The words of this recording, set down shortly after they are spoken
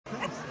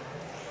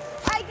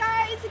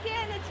guys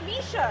again. It's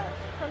Misha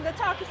from the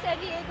Talk of San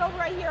Diego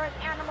right here on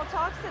Animal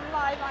Talks and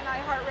live on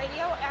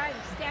iHeartRadio. I'm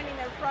standing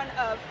in front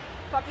of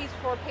Puppies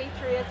for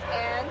Patriots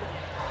and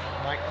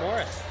Mike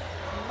Morris.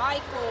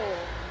 Michael.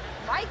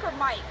 Mike or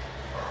Mike?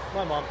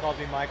 My mom called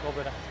me Michael,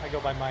 but I go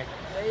by Mike.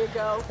 There you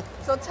go.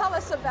 So tell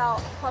us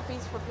about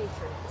Puppies for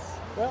Patriots.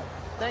 Well,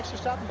 thanks for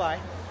stopping by.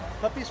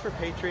 Puppies for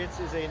Patriots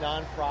is a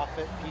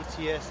non-profit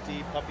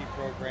PTSD puppy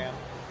program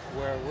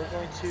where we're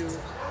going to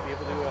be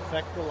able to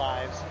affect the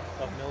lives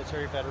of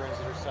military veterans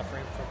that are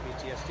suffering from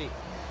PTSD.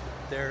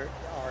 There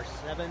are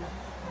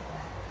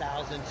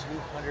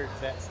 7,200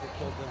 vets that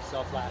killed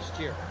themselves last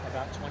year.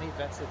 About 20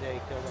 vets a day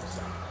kill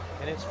themselves.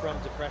 And it's from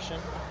depression,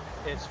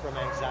 it's from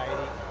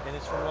anxiety, and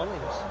it's from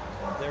loneliness.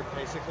 They're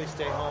basically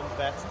stay-home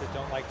vets that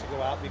don't like to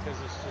go out because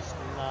it's just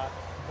not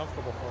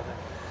comfortable for them.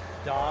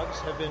 Dogs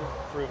have been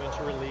proven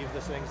to relieve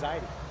this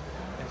anxiety.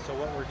 And so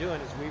what we're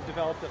doing is we've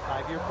developed a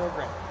 5-year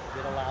program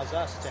that allows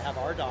us to have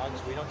our dogs.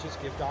 We don't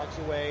just give dogs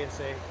away and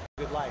say,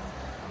 good life.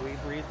 We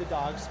breed the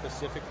dogs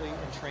specifically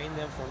and train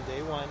them from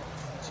day one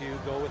to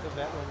go with a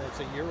vet when it's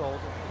a year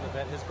old. And the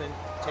vet has been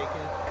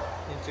taken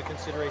into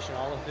consideration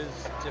all of his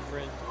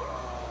different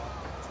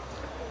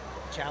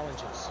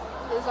challenges.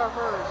 His or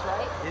hers,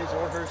 right? His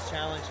or hers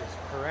challenges,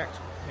 correct.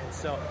 And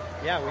so,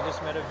 yeah, we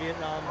just met a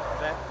Vietnam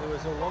vet who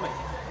was a woman.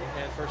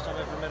 And first time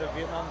I ever met a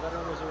Vietnam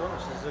veteran was a woman.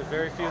 There's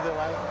very few that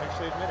I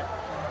actually admit it.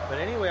 But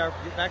anyway,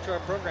 back to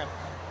our program.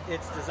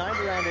 It's designed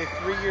around a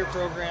 3-year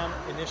program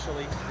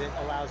initially that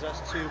allows us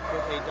to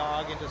put a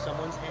dog into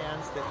someone's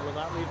hands that will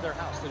not leave their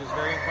house, that is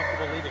very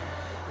uncomfortable leaving.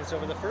 And so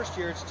for the first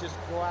year, it's just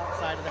go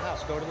outside of the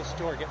house, go to the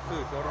store, get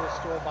food, go to the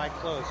store, buy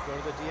clothes, go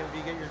to the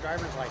DMV, get your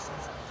driver's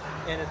license.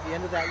 And at the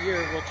end of that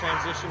year, we'll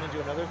transition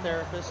into another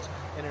therapist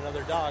and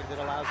another dog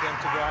that allows them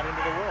to go out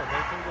into the world.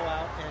 They can go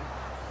out and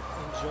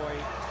enjoy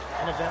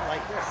an event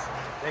like this.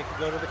 They can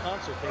go to the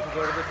concert, they can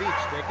go to the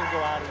beach, they can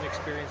go out and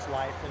experience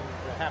life and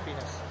the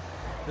happiness.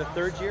 The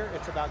third year,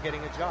 it's about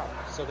getting a job.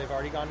 So they've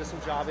already gone to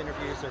some job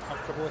interviews, they're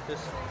comfortable with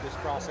this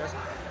process.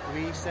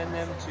 We send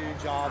them to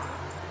job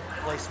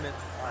placement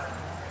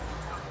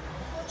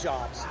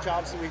jobs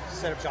that we've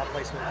set up job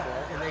placement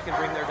for, and they can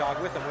bring their dog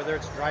with them, whether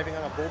it's driving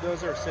on a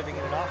bulldozer or sitting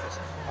in an office.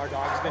 Our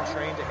dog's been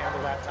trained to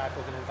handle that type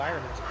of an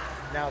environment.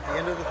 Now, at the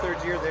end of the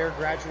third year, they're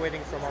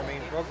graduating from our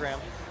main program.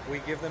 We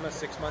give them a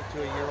 6-month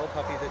to a year-old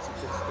puppy that's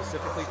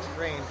specifically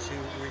trained to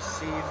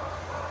receive,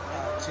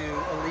 to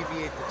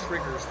alleviate the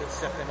triggers that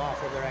set them off,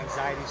 whether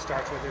anxiety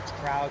starts, whether it's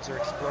crowds or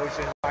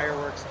explosion,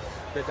 fireworks.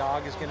 The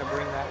dog is going to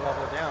bring that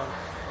level down.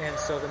 And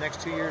so the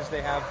next 2 years,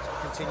 they have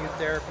continued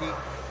therapy.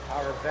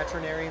 Our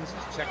veterinarians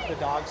check the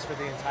dogs for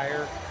the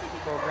entire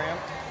program.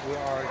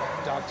 Our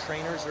dog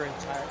trainers are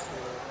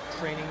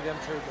training them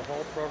through the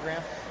whole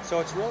program. So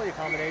it's really a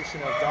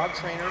combination of dog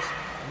trainers,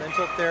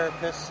 mental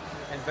therapists,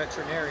 and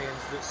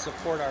veterinarians that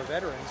support our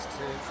veterans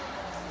to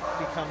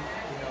become,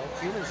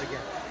 humans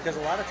again. Because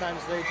a lot of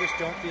times they just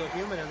don't feel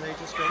human and they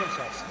just kill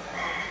themselves.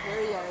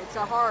 Yeah, it's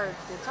hard,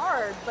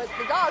 but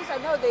the dogs, I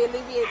know they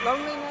alleviate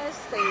loneliness,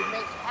 they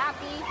make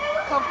happy,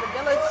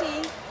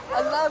 comfortability.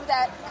 I love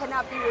that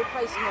cannot be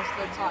replaced most of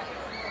the time.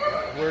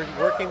 We're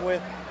working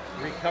with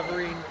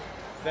recovering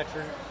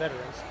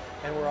veterans,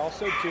 and we're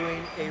also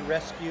doing a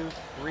rescue,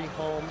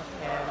 rehome,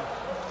 and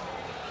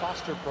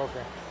foster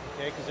program.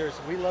 Okay, because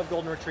we love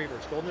golden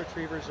retrievers. Golden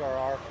retrievers are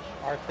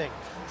our thing.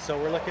 So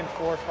we're looking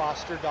for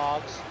foster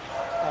dogs,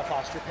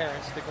 foster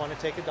parents that want to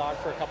take a dog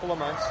for a couple of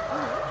months.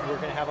 Mm-hmm. We're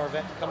going to have our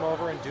vet come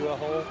over and do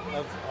our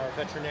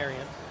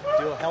veterinarian,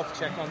 do a health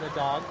check on the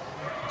dog,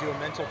 do a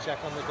mental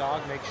check on the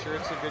dog, make sure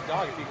it's a good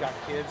dog. If you've got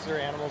kids or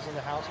animals in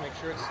the house, make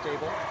sure it's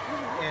stable.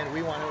 Mm-hmm. And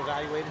we want to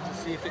evaluate it to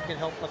see if it can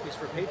help Puppies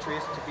for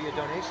Patriots to be a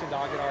donation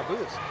dog at our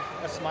booths.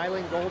 A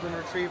smiling golden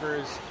retriever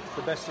is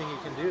the best thing you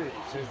can do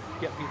to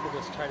get people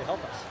to try to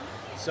help us.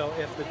 So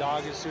if the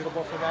dog is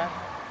suitable for that,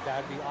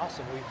 that'd be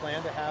awesome. We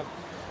plan to have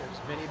as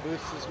many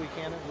booths as we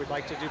can. We'd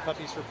like to do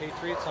Puppies for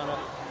Patriots on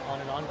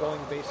an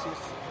ongoing basis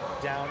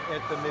down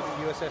at the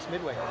USS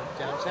Midway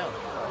downtown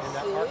in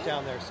that park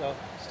down there. So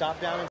stop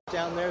down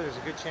there. There's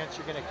a good chance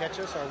you're going to catch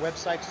us. Our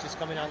website's just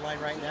coming online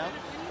right now.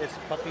 It's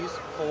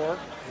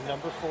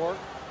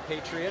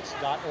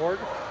puppies4patriots.org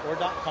or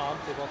 .com.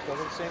 They both go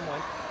to the same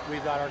one.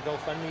 We've got our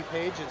GoFundMe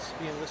page. It's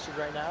being listed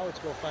right now. It's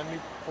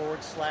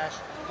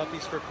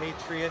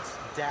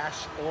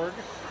GoFundMe/puppiesforpatriots-org.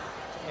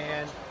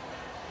 And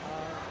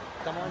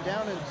come on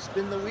down and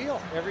spin the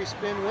wheel. Every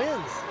spin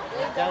wins.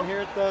 Down here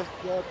at the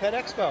Pet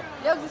Expo.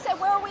 Yo, you said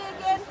where are we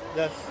again?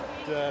 That's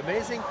the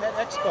amazing Pet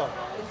Expo.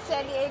 In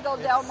San Diego,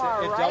 Del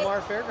Mar, right? At Del Mar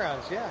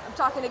Fairgrounds, yeah. I'm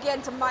talking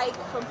again to Mike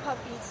from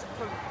Puppies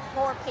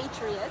for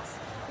Patriots.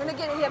 We're going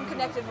to get him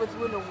connected with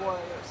Wounded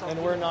Warriors.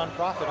 And we're a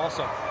non-profit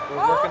also.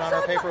 We're working on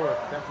our paperwork.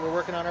 We're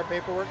working on our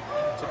paperwork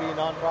to be a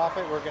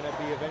non-profit. We're going to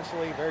be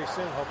eventually, very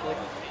soon, hopefully,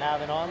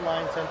 have an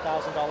online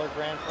 $10,000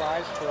 grand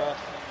prize for a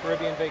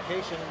Caribbean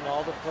vacation, and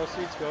all the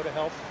proceeds go to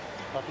help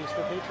Puppies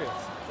for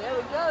Patriots. There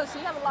we go. So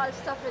you have a lot of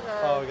stuff in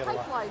the We got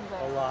pipeline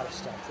there. a lot of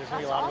stuff. There's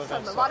going to That's be a lot awesome. of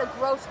events. A lot of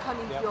growth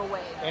coming your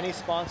way. Any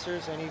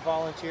sponsors, any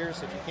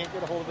volunteers, if you can't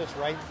get a hold of us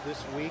right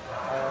this week,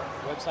 our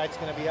website's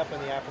going to be up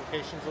and the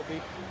applications will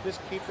be.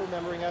 Just keep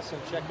remembering us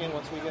and check in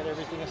once we get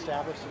everything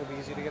established. It'll be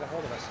easy to get a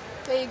hold of us.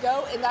 There you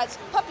go. And that's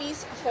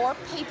Puppies for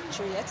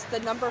Patriots, the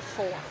number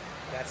 4.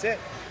 That's it.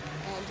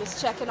 And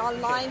just check it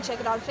online, check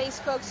it on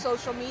Facebook,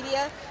 social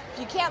media. If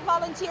you can't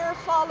volunteer,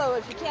 follow.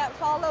 If you can't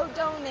follow,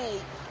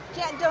 donate. If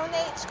you can't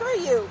donate, screw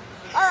you.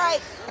 All right,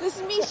 this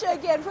is Misha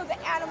again from the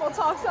Animal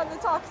Talks on the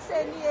Talk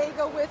San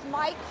Diego with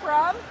Mike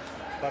from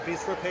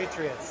Puppies for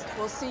Patriots.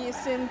 We'll see you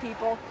soon,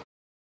 people.